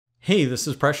Hey, this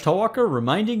is Presh Talwalkar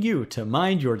reminding you to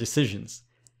mind your decisions.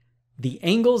 The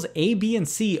angles A, B, and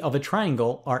C of a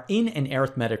triangle are in an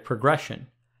arithmetic progression.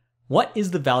 What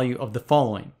is the value of the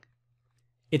following?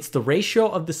 It's the ratio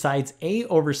of the sides A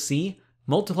over C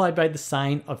multiplied by the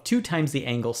sine of 2 times the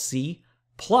angle C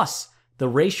plus the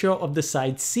ratio of the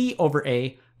side C over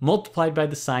A multiplied by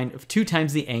the sine of 2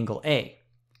 times the angle A.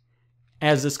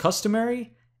 As is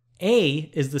customary, A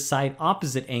is the side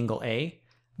opposite angle A,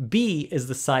 B is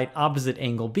the side opposite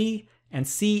angle B, and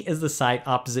C is the side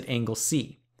opposite angle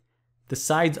C. The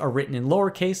sides are written in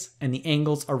lowercase and the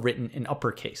angles are written in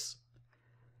uppercase.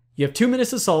 You have 2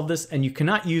 minutes to solve this and you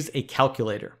cannot use a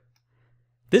calculator.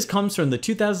 This comes from the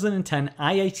 2010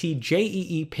 IIT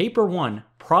JEE Paper 1,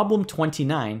 Problem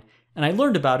 29, and I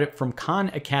learned about it from Khan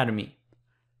Academy.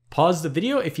 Pause the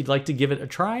video if you'd like to give it a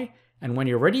try, and when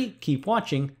you're ready, keep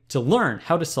watching to learn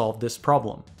how to solve this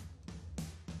problem.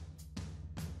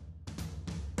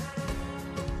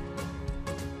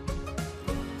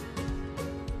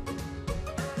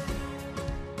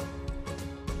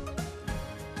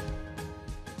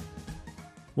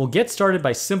 We'll get started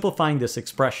by simplifying this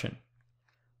expression.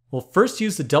 We'll first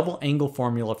use the double angle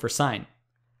formula for sine.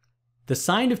 The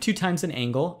sine of 2 times an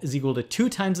angle is equal to 2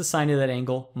 times the sine of that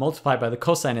angle multiplied by the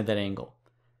cosine of that angle.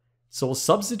 So we'll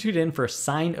substitute in for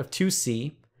sine of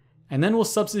 2c, and then we'll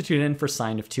substitute in for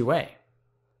sine of 2a.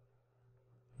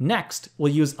 Next,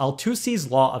 we'll use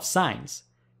Althusser's law of sines.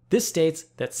 This states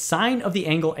that sine of the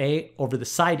angle A over the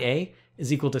side A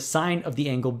is equal to sine of the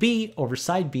angle B over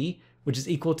side B, which is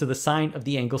equal to the sine of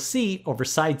the angle C over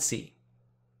side C.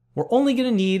 We're only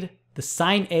going to need the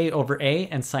sine A over A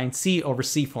and sine C over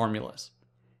C formulas.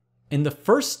 In the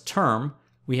first term,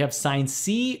 we have sine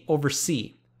C over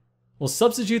C. We'll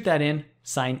substitute that in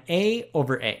sine A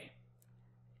over A.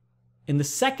 In the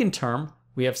second term,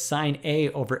 we have sine A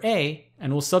over A,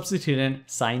 and we'll substitute in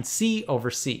sine C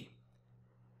over C.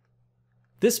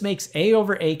 This makes A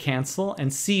over A cancel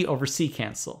and C over C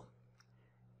cancel.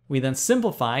 We then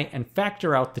simplify and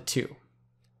factor out the 2.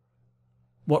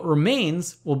 What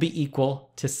remains will be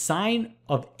equal to sine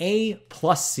of A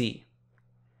plus C.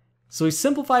 So we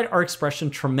simplified our expression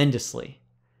tremendously.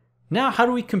 Now how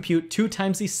do we compute 2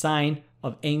 times the sine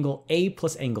of angle A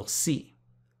plus angle C?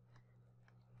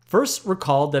 First,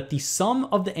 recall that the sum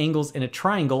of the angles in a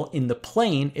triangle in the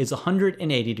plane is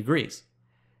 180 degrees.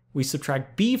 We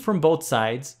subtract B from both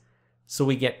sides, so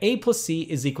we get A plus C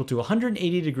is equal to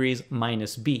 180 degrees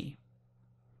minus B.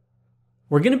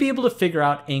 We're going to be able to figure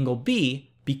out angle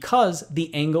B because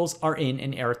the angles are in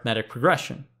an arithmetic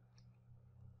progression.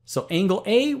 So angle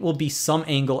A will be some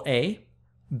angle A,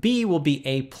 B will be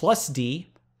A plus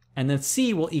D, and then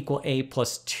C will equal A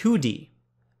plus 2D.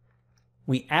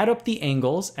 We add up the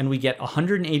angles and we get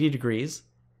 180 degrees.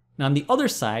 Now on the other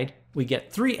side, we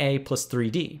get 3A plus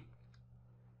 3D.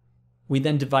 We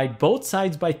then divide both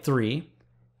sides by 3,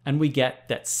 and we get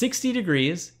that 60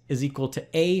 degrees is equal to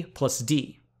A plus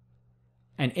D.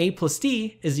 And A plus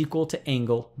D is equal to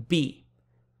angle B.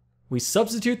 We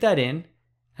substitute that in,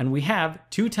 and we have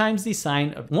 2 times the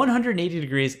sine of 180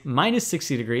 degrees minus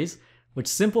 60 degrees, which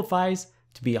simplifies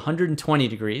to be 120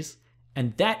 degrees,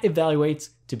 and that evaluates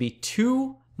to be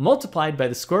 2 multiplied by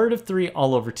the square root of 3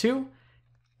 all over 2.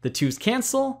 The 2's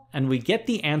cancel, and we get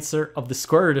the answer of the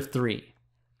square root of 3.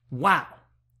 Wow!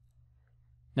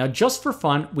 Now just for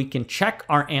fun, we can check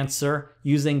our answer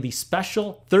using the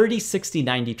special 30, 60,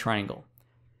 90 triangle.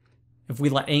 If we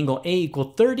let angle A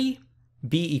equal 30,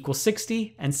 B equals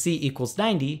 60, and C equals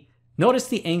 90, notice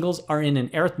the angles are in an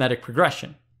arithmetic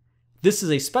progression. This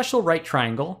is a special right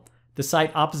triangle. The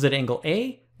side opposite angle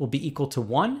A will be equal to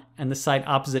 1, and the side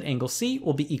opposite angle C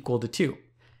will be equal to 2.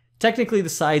 Technically, the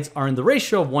sides are in the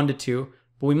ratio of 1 to 2,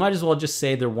 but we might as well just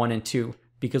say they're 1 and 2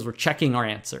 because we're checking our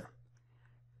answer.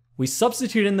 We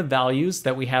substitute in the values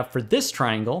that we have for this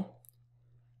triangle.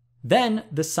 Then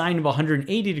the sine of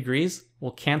 180 degrees will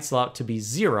cancel out to be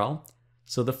 0,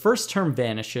 so the first term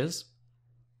vanishes.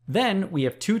 Then we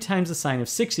have 2 times the sine of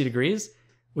 60 degrees,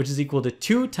 which is equal to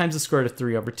 2 times the square root of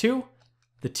 3 over 2.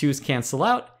 The 2's cancel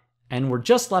out, and we're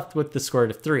just left with the square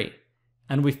root of 3.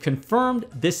 And we've confirmed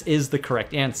this is the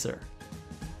correct answer.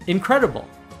 Incredible!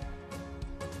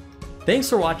 Thanks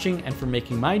for watching and for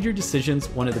making Mind Your Decisions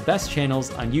one of the best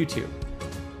channels on YouTube.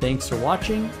 Thanks for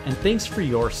watching, and thanks for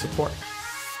your support.